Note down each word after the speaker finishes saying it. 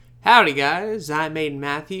Howdy guys, I'm Aiden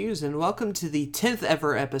Matthews, and welcome to the 10th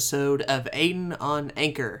ever episode of Aiden on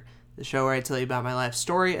Anchor, the show where I tell you about my life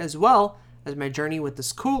story as well as my journey with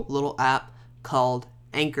this cool little app called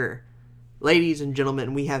Anchor. Ladies and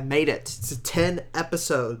gentlemen, we have made it to 10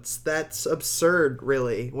 episodes. That's absurd,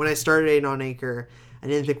 really. When I started Aiden on Anchor, I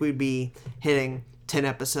didn't think we'd be hitting 10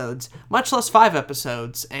 episodes, much less 5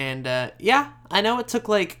 episodes, and I know it took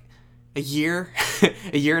like a year,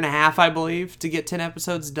 a year and a half, I believe, to get 10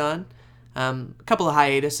 episodes done. A couple of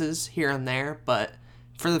hiatuses here and there, but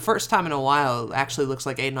for the first time in a while, it actually looks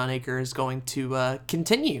like Aiden on Anchor is going to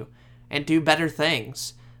continue and do better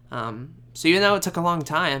things. So even though it took a long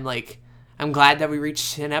time, I'm glad that we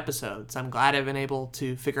reached 10 episodes. I'm glad I've been able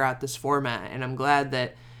to figure out this format, and I'm glad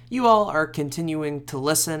that you all are continuing to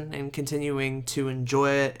listen and continuing to enjoy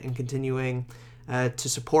it and continuing to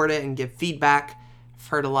support it and give feedback. I've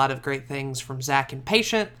heard a lot of great things from Zach and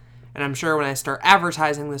Patient, and I'm sure when I start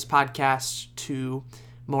advertising this podcast to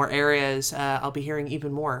more areas, I'll be hearing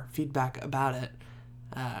even more feedback about it.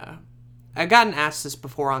 I've gotten asked this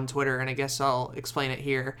before on Twitter, and I guess I'll explain it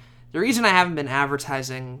here. The reason I haven't been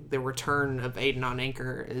advertising the return of Aiden on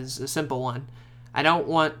Anchor is a simple one. I don't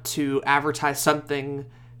want to advertise something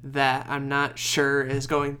that I'm not sure is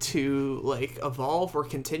going to evolve or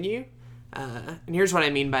continue. And here's what I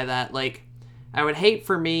mean by that. I would hate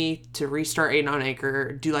for me to restart Aiden on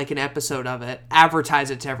Anchor, do an episode of it, advertise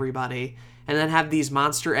it to everybody, and then have these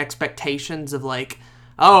monster expectations of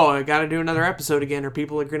oh, I gotta do another episode again or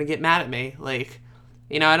people are gonna get mad at me. I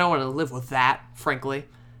don't want to live with that, frankly.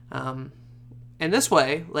 And this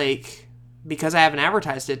way, because I haven't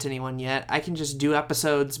advertised it to anyone yet, I can just do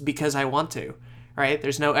episodes because I want to, right?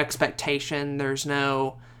 There's no expectation, there's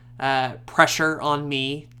no pressure on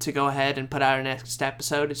me to go ahead and put out a next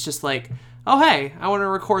episode. It's just oh, hey, I want to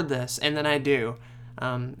record this, and then I do.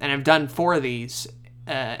 And I've done 4 of these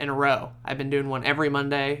in a row. I've been doing one every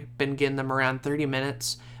Monday, been getting them around 30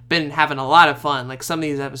 minutes, been having a lot of fun. Some of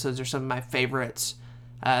these episodes are some of my favorites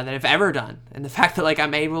that I've ever done. And the fact that,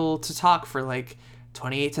 I'm able to talk for,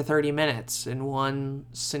 28 to 30 minutes in one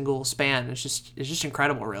single span is just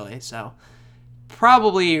incredible, really. So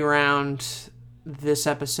probably around this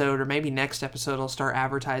episode or maybe next episode, I'll start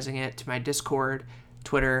advertising it to my Discord,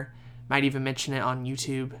 Twitter. Might even mention it on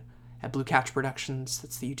YouTube at Blue Couch Productions.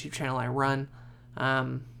 That's the YouTube channel I run.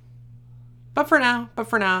 But for now,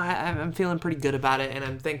 I'm feeling pretty good about it, and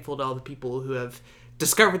I'm thankful to all the people who have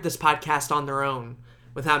discovered this podcast on their own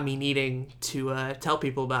without me needing to tell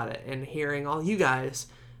people about it, and hearing all you guys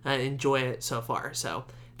enjoy it so far. So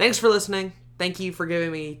thanks for listening. Thank you for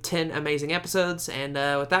giving me 10 amazing episodes, and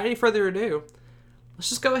without any further ado, let's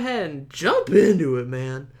just go ahead and jump into it,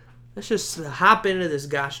 man. Let's just hop into this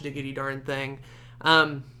gosh diggity darn thing.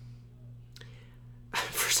 For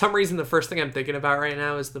some reason, the first thing I'm thinking about right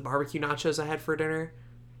now is the barbecue nachos I had for dinner,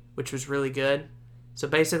 which was really good. So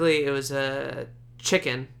basically, it was a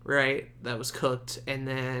chicken, right, that was cooked, and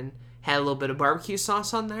then had a little bit of barbecue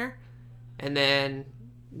sauce on there, and then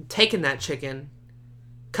taking that chicken,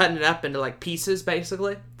 cutting it up into pieces,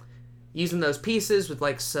 basically, using those pieces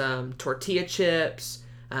with some tortilla chips,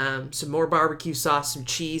 some more barbecue sauce, some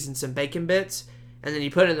cheese, and some bacon bits, and then you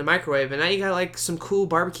put it in the microwave, and now you got some cool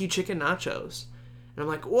barbecue chicken nachos. And I'm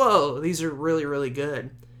like, whoa, these are really, really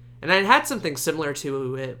good. And I'd had something similar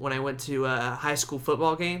to it when I went to high school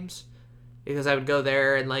football games, because I would go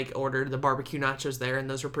there and order the barbecue nachos there, and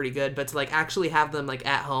those were pretty good. But to actually have them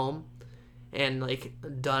at home and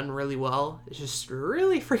done really well, it's just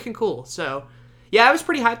really freaking cool. So yeah, I was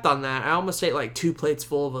pretty hyped on that. I almost ate 2 plates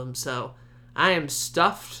full of them, so I am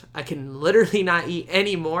stuffed. I can literally not eat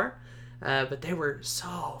any more. But they were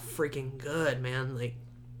so freaking good, man.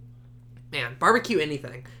 Barbecue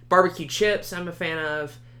anything. Barbecue chips, I'm a fan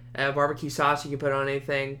of. Barbecue sauce, you can put on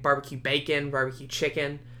anything. Barbecue bacon, barbecue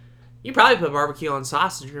chicken. You probably put barbecue on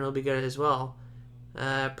sausage and it'll be good as well.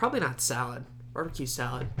 Probably not salad. Barbecue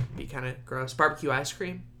salad would be kind of gross. Barbecue ice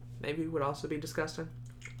cream maybe would also be disgusting.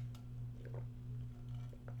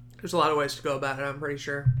 There's a lot of ways to go about it, I'm pretty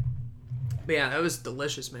sure. But yeah, it was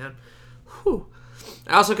delicious, man. Whew.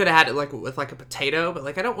 I also could have had it with a potato,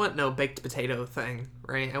 but I don't want no baked potato thing,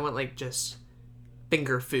 right? I want just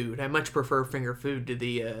finger food. I much prefer finger food to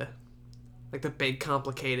the the big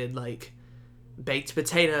complicated baked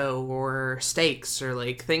potato or steaks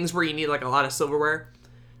or things where you need a lot of silverware.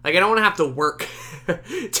 I don't want to have to work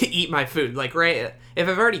to eat my food. Right, if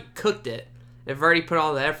I've already cooked it, if I've already put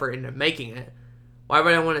all the effort into making it, why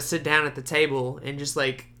would I want to sit down at the table and just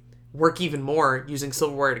work even more using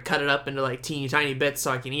silverware to cut it up into teeny tiny bits so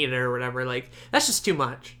I can eat it or whatever? That's just too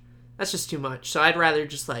much. So I'd rather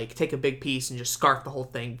just take a big piece and just scarf the whole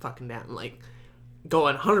thing fucking down.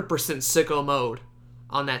 going 100% sicko mode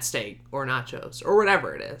on that steak or nachos or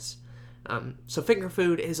whatever it is. So finger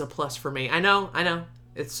food is a plus for me. I know,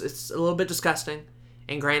 it's a little bit disgusting,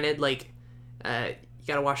 and granted, like, you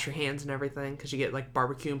gotta wash your hands and everything because you get like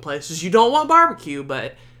barbecue in places you don't want barbecue,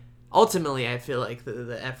 but ultimately, I feel like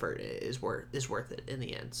the effort is worth it in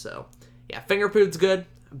the end. So yeah, finger food's good.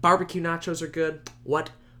 Barbecue nachos are good.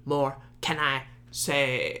 What more can I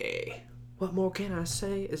say? What more can I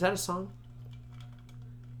say? Is that a song?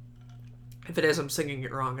 If it is, I'm singing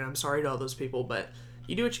it wrong, and I'm sorry to all those people, but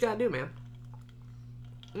you do what you gotta do, man.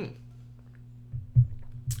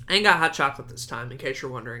 I ain't got hot chocolate this time, in case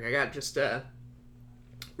you're wondering. I got just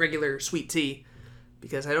regular sweet tea,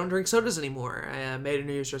 because I don't drink sodas anymore. I made a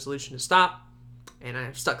New Year's resolution to stop, and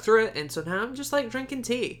I've stuck through it, and so now I'm just like drinking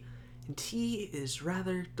tea. And tea is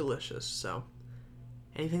rather delicious, so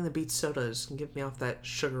anything that beats sodas and get me off that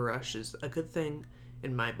sugar rush is a good thing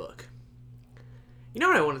in my book. You know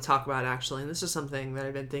what I want to talk about, actually, and this is something that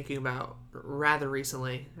I've been thinking about rather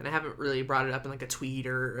recently, and I haven't really brought it up in like a tweet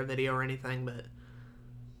or a video or anything, but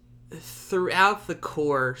throughout the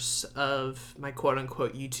course of my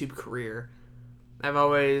quote-unquote YouTube career, I've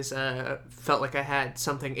always felt like I had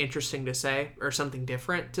something interesting to say or something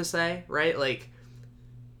different to say, right? Like,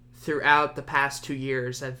 throughout the past 2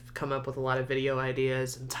 years, I've come up with a lot of video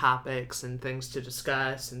ideas and topics and things to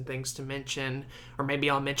discuss and things to mention, or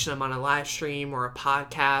maybe I'll mention them on a live stream or a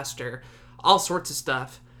podcast or all sorts of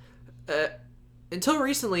stuff. Until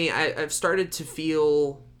recently, I've started to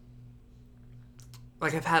feel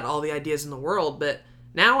like I've had all the ideas in the world, but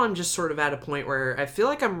now I'm just sort of at a point where I feel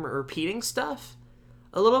like I'm repeating stuff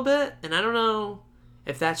a little bit, and I don't know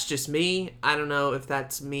if that's just me. I don't know if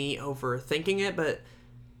that's me overthinking it, but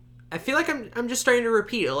I feel like I'm just starting to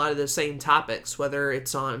repeat a lot of the same topics, whether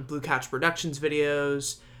it's on Blue Couch Productions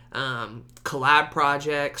videos, collab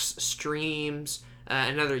projects, streams,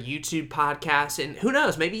 another YouTube podcast, and who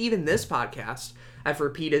knows, maybe even this podcast. I've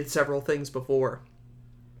repeated several things before.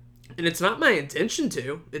 And it's not my intention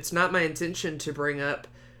to. It's not my intention to bring up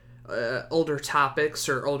older topics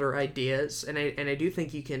or older ideas. And I do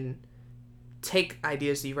think you can take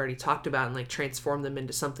ideas that you've already talked about and like transform them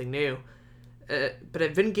into something new. But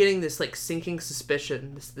I've been getting this like sinking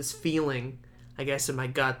suspicion, this feeling, I guess, in my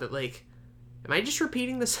gut that like, am I just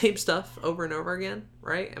repeating the same stuff over and over again,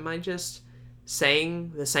 right? Am I just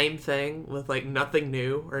saying the same thing with like nothing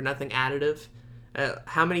new or nothing additive?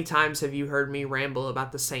 How many times have you heard me ramble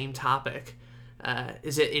about the same topic?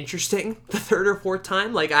 Is it interesting the third or fourth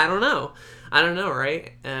time? Like, I don't know,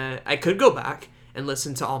 right? I could go back and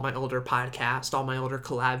listen to all my older podcasts, all my older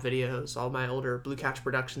collab videos, all my older Blue Couch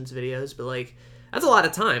Productions videos, but like, that's a lot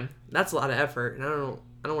of time. That's a lot of effort, and I don't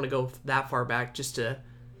want to go that far back just to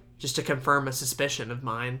confirm a suspicion of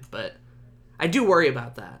mine. But I do worry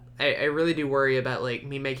about that. I really do worry about like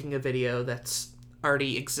me making a video that's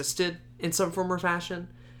already existed in some form or fashion.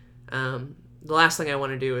 The last thing I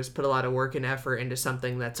want to do is put a lot of work and effort into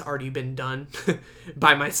something that's already been done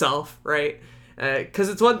by myself, right? Because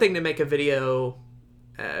it's one thing to make a video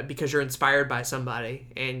because you're inspired by somebody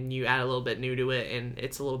and you add a little bit new to it and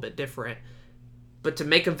it's a little bit different. But to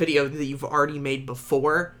make a video that you've already made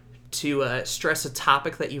before, to stress a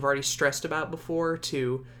topic that you've already stressed about before,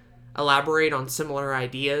 to elaborate on similar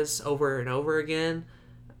ideas over and over again,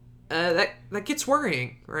 that gets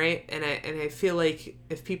worrying, right? And I feel like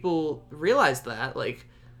if people realize that, like,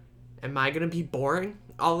 am I gonna be boring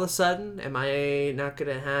all of a sudden? Am I not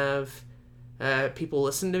gonna have people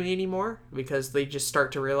listen to me anymore because they just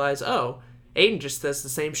start to realize, oh, Aiden just says the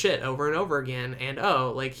same shit over and over again, and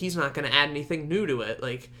oh, like, he's not gonna add anything new to it.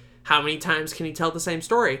 Like, how many times can he tell the same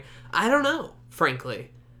story? I don't know,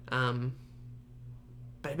 frankly.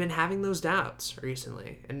 But I've been having those doubts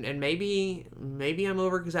recently, and maybe I'm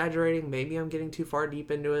over-exaggerating, maybe I'm getting too far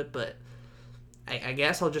deep into it, but I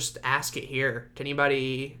guess I'll just ask it here to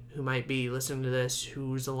anybody who might be listening to this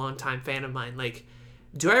who's a longtime fan of mine. Like,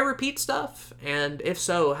 do I repeat stuff? And if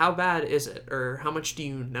so, how bad is it? Or how much do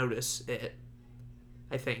you notice it?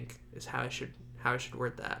 I think is how I should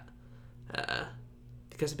word that.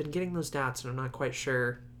 Because I've been getting those doubts, and I'm not quite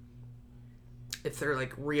sure if they're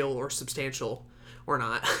like real or substantial or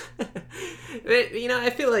not. You know, I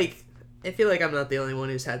feel like I'm not the only one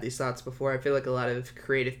who's had these thoughts before. I feel like a lot of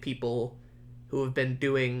creative people who have been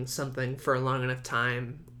doing something for a long enough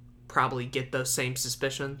time probably get those same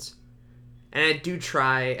suspicions. And I do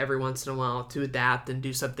try every once in a while to adapt and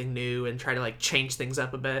do something new and try to like change things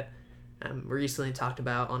up a bit. We recently talked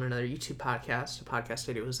about on another YouTube podcast, a podcast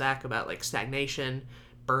I did with Zach, about like stagnation,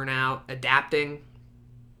 burnout, adapting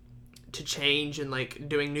to change, and like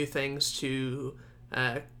doing new things to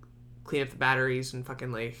clean up the batteries and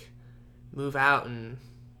fucking like move out and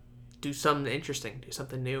do something interesting, do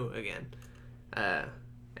something new again. And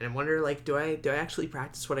I wonder, like, do I actually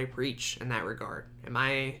practice what I preach in that regard? Am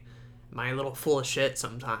I a little full of shit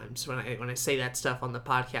sometimes when I say that stuff on the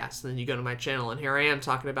podcast, and then you go to my channel and here I am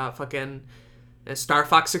talking about fucking Star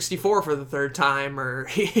Fox 64 for the third time, or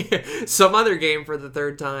some other game for the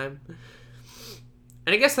third time.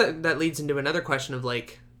 And I guess that leads into another question of,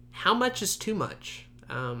 like, how much is too much?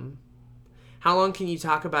 How long can you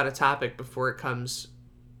talk about a topic before it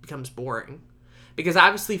becomes boring? Because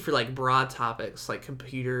obviously for, like, broad topics like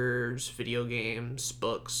computers, video games,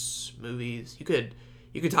 books, movies, you could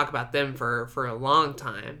talk about them for a long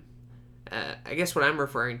time. I guess what I'm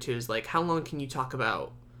referring to is, like, how long can you talk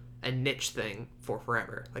about a niche thing for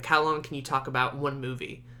forever? Like, how long can you talk about one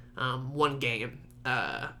movie, one game,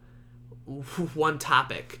 one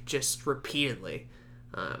topic just repeatedly?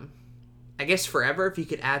 I guess forever if you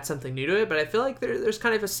could add something new to it, but I feel like there's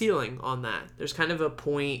kind of a ceiling on that. There's kind of a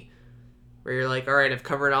point where you're like, all right, I've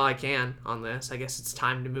covered all I can on this. I guess it's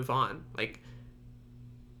time to move on. Like,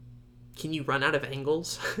 can you run out of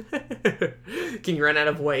angles? Can you run out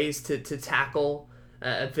of ways to tackle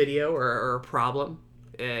a video or a problem?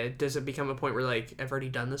 Does it become a point where, like, I've already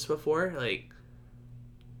done this before? Like,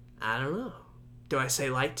 I don't know. Do I say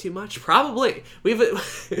like too much? Probably. We've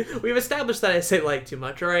established that I say like too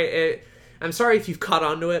much, all right? I'm sorry if you've caught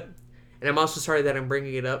on to it, and I'm also sorry that I'm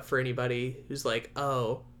bringing it up for anybody who's like,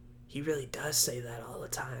 oh, he really does say that all the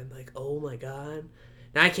time. Like, oh my god.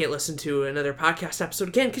 Now I can't listen to another podcast episode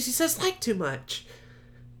again because he says like too much.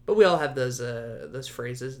 But we all have those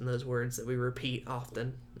phrases and those words that we repeat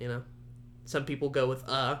often, you know? Some people go with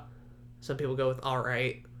some people go with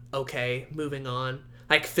alright, okay, moving on.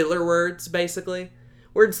 Like filler words, basically.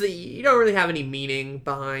 Words that you don't really have any meaning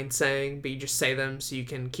behind saying, but you just say them so you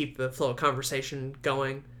can keep the flow of conversation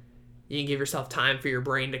going. You can give yourself time for your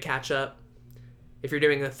brain to catch up. If you're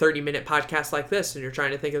doing a 30-minute podcast like this and you're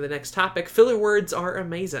trying to think of the next topic, filler words are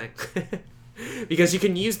amazing. Because you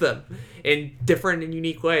can use them in different and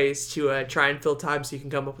unique ways to try and fill time so you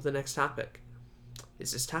can come up with the next topic.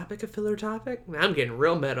 Is this topic a filler topic? I'm getting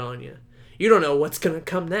real meta on you. You don't know what's going to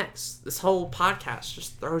come next. This whole podcast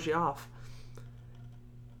just throws you off.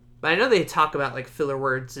 But I know they talk about, like, filler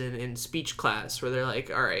words in speech class, where they're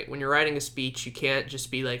like, all right, when you're writing a speech, you can't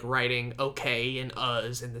just be, like, writing okay and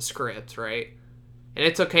uhs in the script, right? And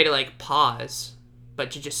it's okay to, like, pause,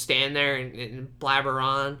 but to just stand there and blabber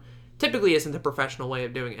on typically isn't the professional way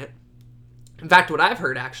of doing it. In fact, what I've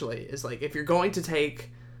heard, actually, is, like, if you're going to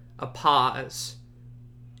take a pause,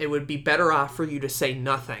 it would be better off for you to say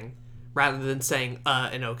nothing rather than saying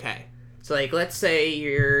and okay. So, like, let's say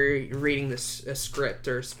you're reading a script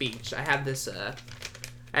or a speech. I have this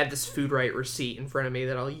Food Right receipt in front of me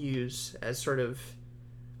that I'll use as sort of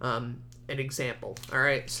an example. All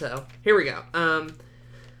right, so here we go.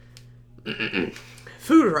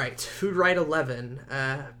 Food Right 11.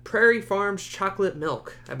 Prairie Farms chocolate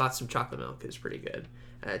milk. I bought some chocolate milk. It's pretty good.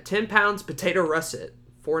 10 pounds potato russet,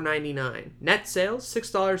 $4.99. Net sales,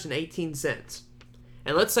 $6.18.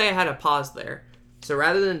 And let's say I had a pause there. So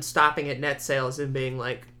rather than stopping at net sales and being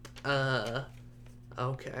like,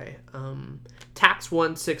 okay, tax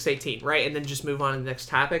 1, $6.18, right? And then just move on to the next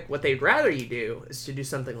topic. What they'd rather you do is to do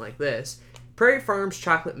something like this. Prairie Farms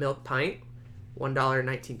chocolate milk pint,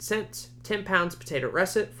 $1.19. 10 pounds potato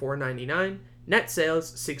russet, $4.99. Net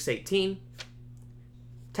sales, $6.18.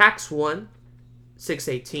 Tax 1,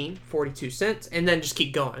 $6.18, 42 cents. And then just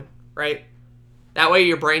keep going, right? That way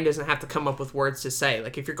your brain doesn't have to come up with words to say.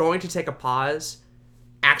 Like, if you're going to take a pause,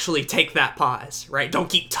 actually take that pause, right? Don't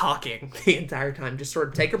keep talking the entire time. Just sort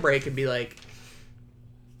of take a break and be like,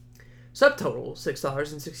 subtotal,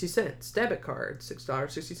 $6.60. Debit card,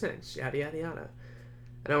 $6.60. Yada, yada, yada.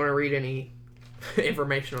 I don't want to read any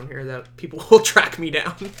information on here that people will track me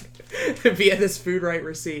down via this Food Right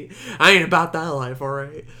receipt. I ain't about that life, all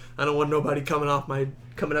right? I don't want nobody coming up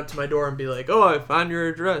to my door and be like, oh, I found your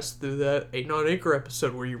address through that 8 on Anchor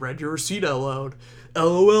episode where you read your receipt out loud.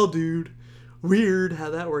 LOL, dude. Weird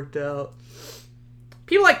how that worked out.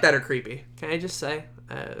 People like that are creepy. Can I just say?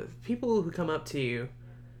 People who come up to you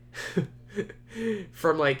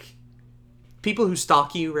from, like, people who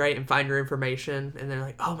stalk you, right, and find your information, and they're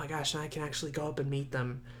like, oh my gosh, now I can actually go up and meet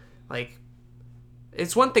them. Like,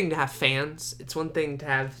 it's one thing to have fans. It's one thing to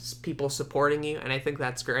have people supporting you, and I think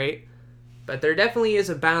that's great. But there definitely is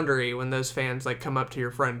a boundary when those fans, like, come up to your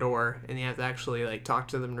front door and you have to actually, like, talk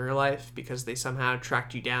to them in real life because they somehow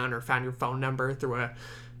tracked you down or found your phone number through a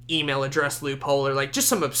email address loophole or, like, just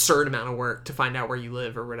some absurd amount of work to find out where you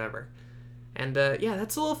live or whatever. And, yeah,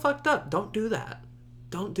 that's a little fucked up. Don't do that.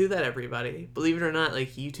 Don't do that, everybody. Believe it or not,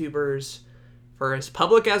 like, YouTubers for as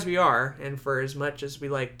public as we are, and for as much as we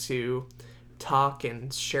like to talk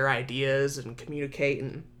and share ideas and communicate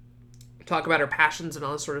and talk about our passions and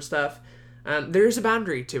all this sort of stuff, there's a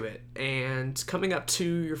boundary to it. And coming up to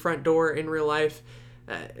your front door in real life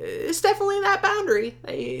is definitely that boundary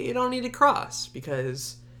that you don't need to cross,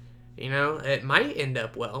 because, it might end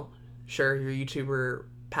up well. Sure, your YouTuber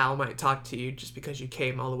pal might talk to you just because you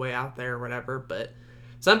came all the way out there or whatever, but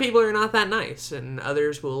some people are not that nice, and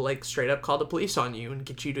others will straight up call the police on you and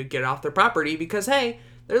get you to get off their property because, hey,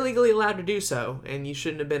 they're legally allowed to do so, and you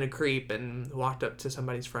shouldn't have been a creep and walked up to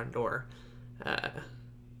somebody's front door. And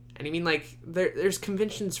I mean, there's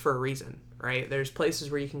conventions for a reason, right? There's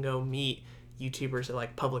places where you can go meet YouTubers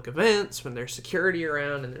at, public events when there's security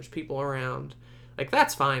around and there's people around.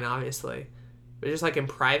 That's fine, obviously. But just, in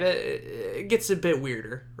private, it gets a bit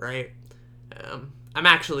weirder, right? I'm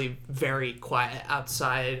actually very quiet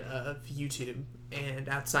outside of YouTube, and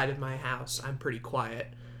outside of my house, I'm pretty quiet.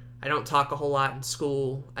 I don't talk a whole lot in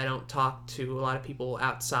school. I don't talk to a lot of people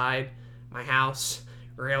outside my house,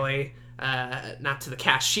 really. Not to the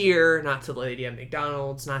cashier, not to the lady at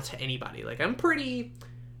McDonald's, not to anybody. I'm pretty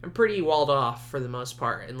walled off for the most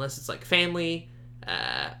part, unless it's family,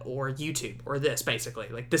 or YouTube, or this, basically.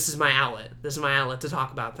 This is my outlet. This is my outlet to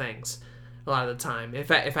talk about things a lot of the time. If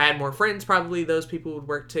I had more friends, probably those people would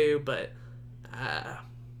work too, but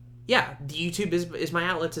yeah, the YouTube is my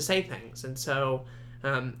outlet to say things. And so,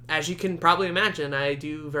 as you can probably imagine, I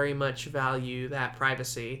do very much value that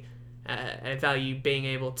privacy. I value being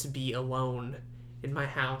able to be alone in my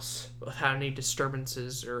house without any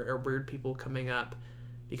disturbances or weird people coming up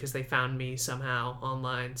because they found me somehow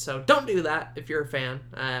online. So don't do that if you're a fan.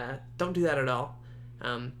 Don't do that at all.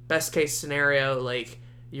 Best case scenario,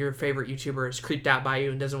 your favorite YouTuber is creeped out by you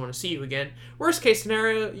and doesn't want to see you again. Worst case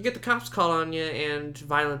scenario, you get the cops called on you and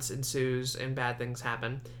violence ensues and bad things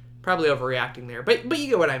happen. Probably overreacting there, but you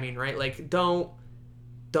get what I mean, right? Don't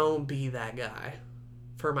be that guy,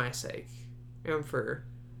 for my sake, and for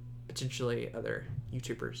potentially other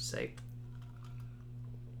YouTubers' sake.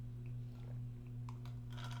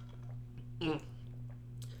 I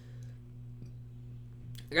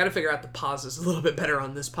gotta figure out the pauses a little bit better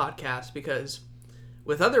on this podcast, because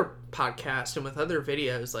with other podcasts and with other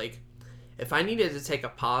videos, if I needed to take a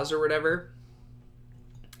pause or whatever,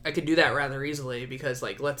 I could do that rather easily, because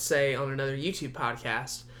let's say on another YouTube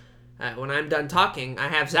podcast, when I'm done talking, I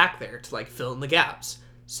have Zach there to fill in the gaps.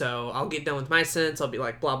 So I'll get done with my sentence, I'll be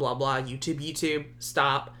blah blah blah, YouTube,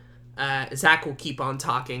 stop. Zach will keep on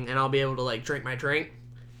talking, and I'll be able to drink my drink,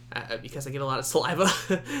 because I get a lot of saliva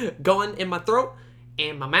going in my throat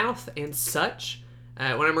and my mouth and such.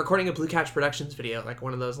 When I'm recording a Blue Couch Productions video,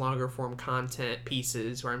 one of those longer form content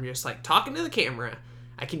pieces where I'm just talking to the camera,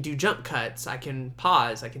 I can do jump cuts, I can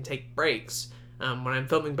pause, I can take breaks. When I'm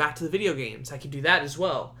filming Back to the Video Games, I can do that as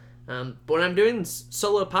well. But when I'm doing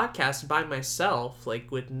solo podcasts by myself,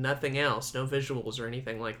 with nothing else, no visuals or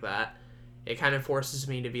anything like that, it kind of forces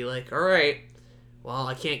me to be all right, well,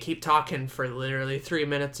 I can't keep talking for literally 3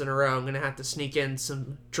 minutes in a row. I'm going to have to sneak in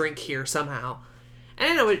some drink here somehow.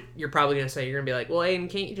 And I know what you're probably going to say. You're going to be well, Aiden,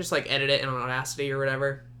 can't you just edit it in Audacity or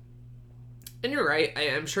whatever? And you're right.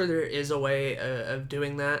 I'm sure there is a way of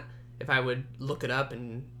doing that if I would look it up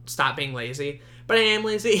and stop being lazy. But I am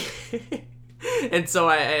lazy. And so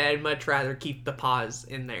I'd much rather keep the pause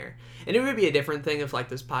in there. And it would be a different thing if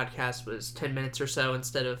this podcast was 10 minutes or so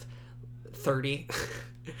instead of 30.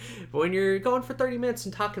 But when you're going for 30 minutes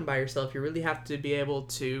and talking by yourself, you really have to be able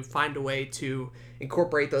to find a way to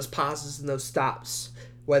incorporate those pauses and those stops,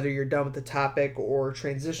 whether you're done with the topic or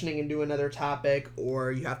transitioning into another topic,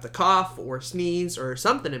 or you have to cough or sneeze or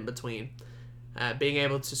something in between. Being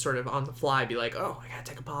able to sort of on the fly be oh, I gotta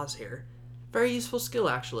take a pause here. Very useful skill,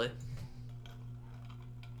 actually.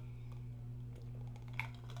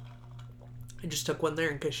 I just took one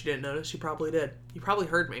there in case you didn't notice. You probably did. You probably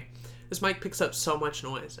heard me. This mic picks up so much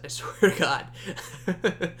noise, I swear to God.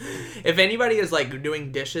 If anybody is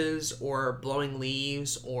doing dishes or blowing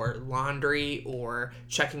leaves or laundry or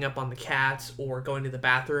checking up on the cats or going to the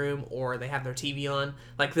bathroom or they have their TV on,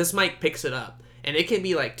 this mic picks it up. And it can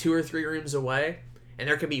be 2 or 3 rooms away, and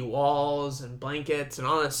there can be walls and blankets and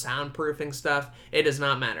all this soundproofing stuff. It does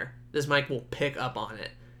not matter. This mic will pick up on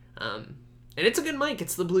it. And it's a good mic.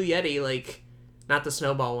 It's the Blue Yeti, not the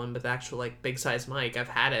Snowball one, but the actual, big size mic. I've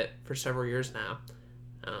had it for several years now.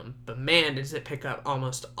 But man, does it pick up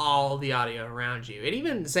almost all the audio around you. It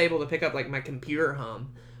even is able to pick up, my computer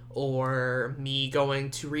hum or me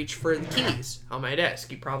going to reach for the keys on my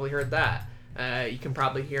desk. You probably heard that. You can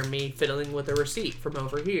probably hear me fiddling with a receipt from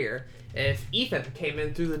over here. If Ethan came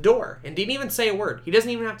in through the door and didn't even say a word, he doesn't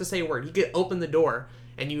even have to say a word. He could open the door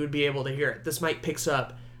and you would be able to hear it. This mic picks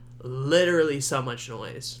up literally so much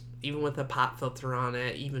noise, even with a pop filter on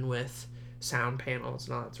it, even with sound panels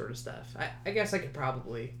and all that sort of stuff. I guess I could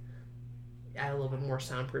probably add a little bit more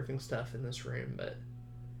soundproofing stuff in this room, but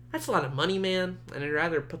that's a lot of money, man, and I'd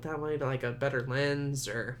rather put that money to like a better lens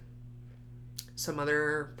or some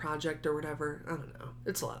other project or whatever. I don't know.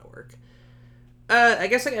 It's a lot of work. I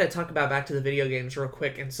guess I gotta talk about Back to the Video Games real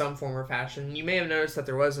quick in some form or fashion. You may have noticed that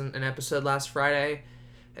there wasn't an episode last Friday,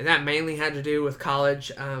 and that mainly had to do with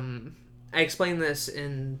college. I explained this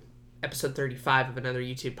in episode 35 of another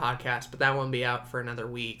YouTube podcast, but that won't be out for another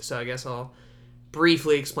week, so I guess I'll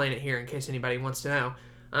briefly explain it here in case anybody wants to know.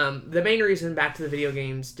 The main reason Back to the Video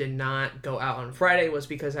Games did not go out on Friday was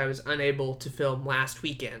because I was unable to film last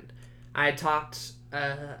weekend. I had talked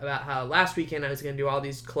about how last weekend I was going to do all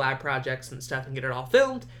these collab projects and stuff and get it all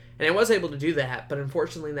filmed, and I was able to do that, but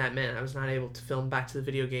unfortunately that meant I was not able to film Back to the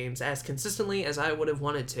Video Games as consistently as I would have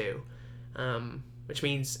wanted to, which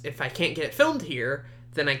means if I can't get it filmed here,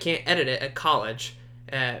 then I can't edit it at college,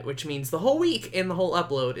 which means the whole week and the whole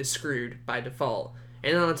upload is screwed by default.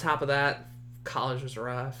 And then on top of that, college was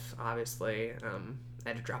rough, obviously. I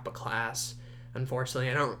had to drop a class. Unfortunately,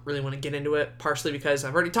 I don't really want to get into it, partially because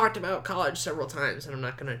I've already talked about college several times, and I'm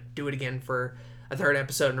not going to do it again for a third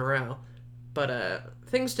episode in a row. But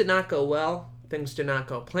things did not go well. Things did not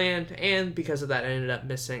go planned, and because of that, I ended up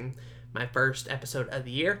missing my first episode of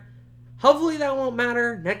the year. Hopefully that won't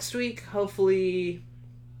matter next week. Hopefully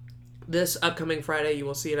this upcoming Friday you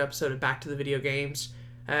will see an episode of Back to the Video Games.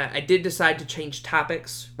 I did decide to change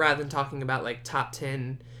topics. Rather than talking about like top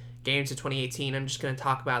 10 games of 2018, I'm just going to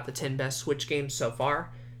talk about the 10 best Switch games so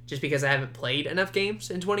far, just because I haven't played enough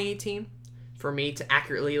games in 2018 for me to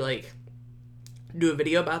accurately like do a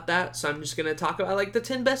video about that. So I'm just going to talk about like the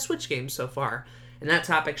 10 best Switch games so far, and that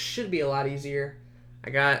topic should be a lot easier.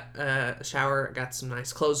 I got a shower, I got some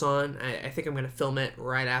nice clothes on. I think I'm going to film it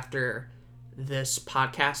right after this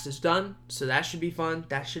podcast is done, so that should be fun.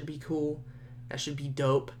 That should be cool. That should be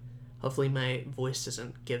dope. Hopefully my voice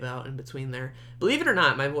doesn't give out in between there. Believe it or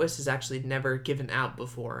not, my voice has actually never given out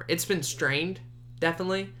before. It's been strained,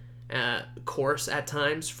 definitely. Coarse at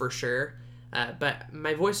times, for sure. But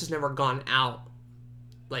my voice has never gone out,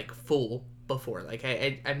 like, full before. Like,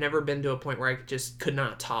 I've never been to a point where I just could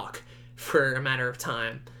not talk for a matter of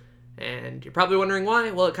time. And you're probably wondering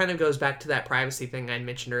why. Well, it kind of goes back to that privacy thing I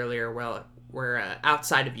mentioned earlier, where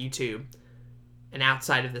outside of YouTube and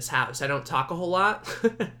outside of this house, I don't talk a whole lot,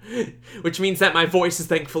 which means that my voice is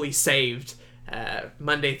thankfully saved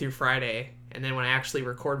Monday through Friday. And then when I actually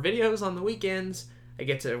record videos on the weekends, I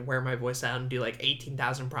get to wear my voice out and do like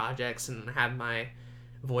 18,000 projects and have my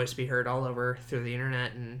voice be heard all over through the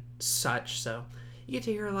internet and such. So you get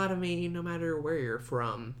to hear a lot of me no matter where you're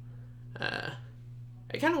from.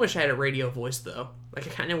 I kind of wish I had a radio voice, though. Like, I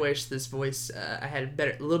kind of wish this voice I had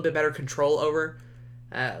a little bit better control over,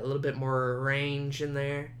 a little bit more range in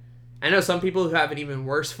there. I know some people who have an even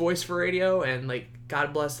worse voice for radio, and, like,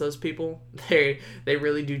 God bless those people. They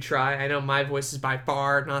really do try. I know my voice is by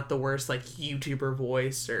far not the worst, like, YouTuber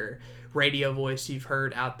voice or radio voice you've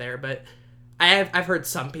heard out there, but I've heard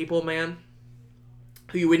some people, man,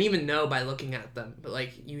 who you wouldn't even know by looking at them. But,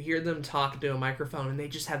 like, you hear them talk into a microphone, and they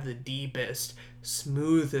just have the deepest,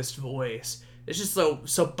 smoothest voice. It's just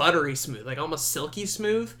so buttery smooth, like, almost silky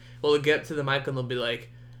smooth. Well, they'll get to the mic, and they'll be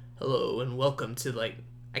like, hello, and welcome to, like,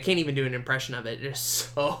 I can't even do an impression of it. It's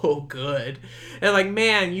so good. And, like,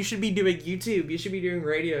 man, you should be doing YouTube. You should be doing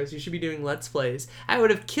radios. You should be doing Let's Plays. I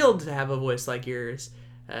would have killed to have a voice like yours.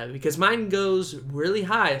 Because mine goes really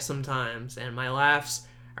high sometimes, and my laughs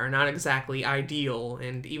are not exactly ideal,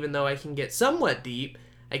 and even though I can get somewhat deep,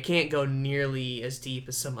 I can't go nearly as deep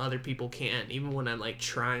as some other people can, even when I'm, like,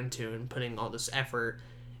 trying to and putting all this effort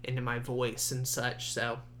into my voice and such.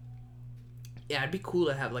 So yeah, it'd be cool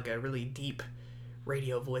to have, like, a really deep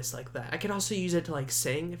radio voice like that. I could also use it to, like,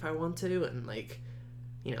 sing if I want to, and, like,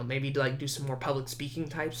 you know, maybe to, like, do some more public speaking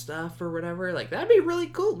type stuff or whatever. Like, that'd be really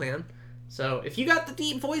cool, man. So if you got the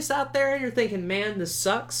deep voice out there and you're thinking, man, this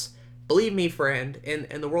sucks, believe me, friend,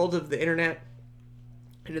 in the world of the internet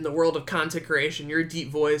and in the world of content creation, your deep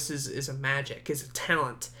voice is a magic, is a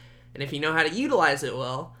talent. And if you know how to utilize it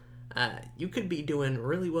well, you could be doing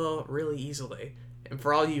really well, really easily. And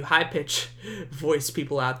for all you high-pitched voice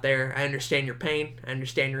people out there, I understand your pain. I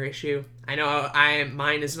understand your issue. I know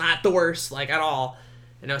mine is not the worst, like, at all.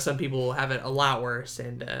 I know some people will have it a lot worse.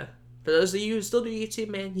 And for those of you who still do YouTube,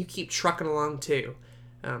 man, you keep trucking along, too.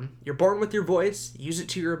 You're born with your voice. Use it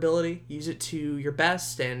to your ability. Use it to your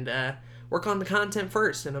best, and work on the content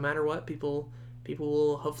first. And no matter what, people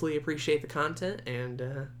will hopefully appreciate the content and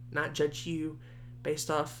not judge you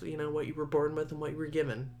based off, what you were born with and what you were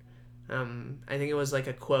given. I think it was like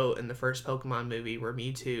a quote in the first Pokemon movie where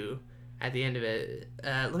Mewtwo, at the end of it,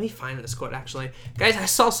 let me find this quote actually. Guys, I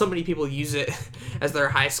saw so many people use it as their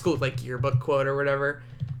high school like yearbook quote or whatever.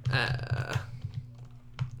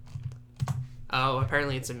 Oh,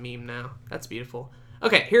 apparently it's a meme now. That's beautiful.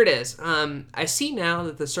 Okay, here it is. I see now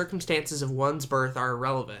that the circumstances of one's birth are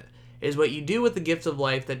irrelevant. It is what you do with the gift of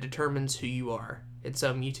life that determines who you are. And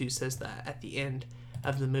so Mewtwo says that at the end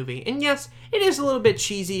of the movie. And yes, it is a little bit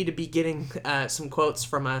cheesy to be getting some quotes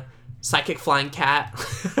from a psychic flying cat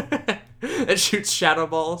that shoots shadow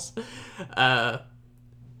balls.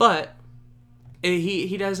 But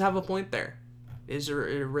he does have a point there. It is a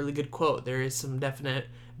really good quote. There is some definite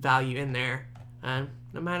value in there.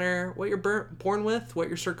 No matter what you're born with, what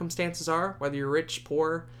your circumstances are, whether you're rich,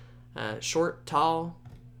 poor, short, tall,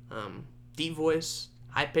 deep voice,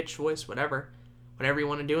 high-pitched voice, whatever you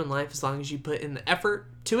want to do in life, as long as you put in the effort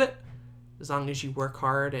to it, as long as you work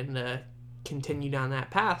hard and continue down that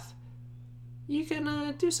path, you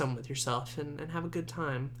can do something with yourself and have a good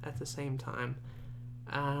time at the same time.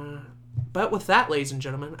 But with that, ladies and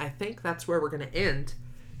gentlemen, I think that's where we're going to end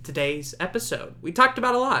today's episode. We talked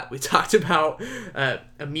about a lot. We talked about a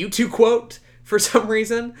Mewtwo quote for some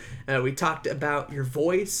reason. We talked about your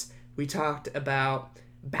voice. We talked about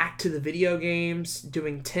back to the video games,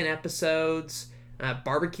 doing 10 episodes,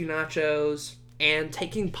 barbecue nachos, and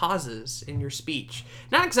taking pauses in your speech.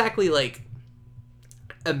 Not exactly like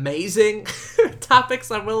amazing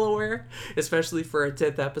topics, I'm well aware, especially for a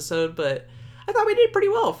 10th episode, but I thought we did pretty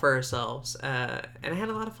well for ourselves, and I had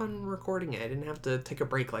a lot of fun recording it. I didn't have to take a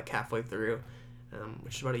break like halfway through,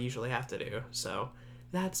 which is what I usually have to do, so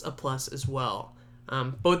that's a plus as well.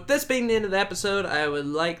 But with this being the end of the episode, I would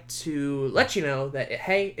like to let you know that,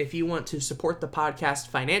 hey, if you want to support the podcast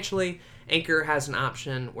financially, Anchor has an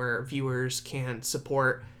option where viewers can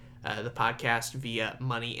support the podcast via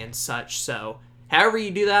money and such, so however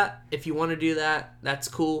you do that, if you want to do that, that's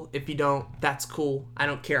cool. If you don't, that's cool. I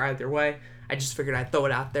don't care either way. I just figured I'd throw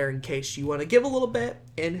it out there in case you want to give a little bit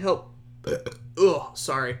and help. Ugh,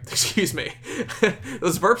 sorry. Excuse me.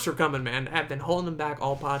 Those burps are coming, man. I've been holding them back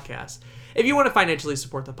all podcast. If you want to financially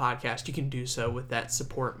support the podcast, you can do so with that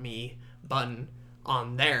support me button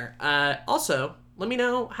on there. Also, let me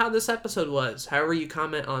know how this episode was. However you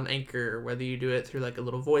comment on Anchor, whether you do it through like a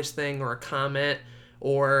little voice thing or a comment,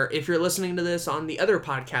 or if you're listening to this on the other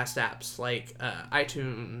podcast apps like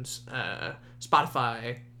iTunes,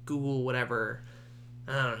 Spotify, Google, whatever.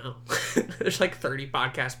 I don't know. There's like 30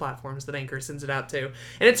 podcast platforms that Anchor sends it out to. And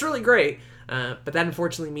it's really great. But that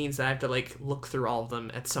unfortunately means that I have to like look through all of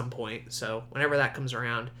them at some point. So whenever that comes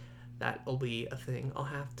around, that'll be a thing I'll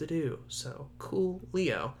have to do. So cool,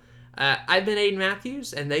 Leo. I've been Aiden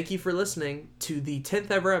Matthews, and thank you for listening to the 10th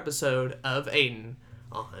ever episode of Aiden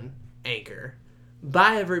on Anchor.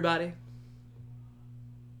 Bye, everybody.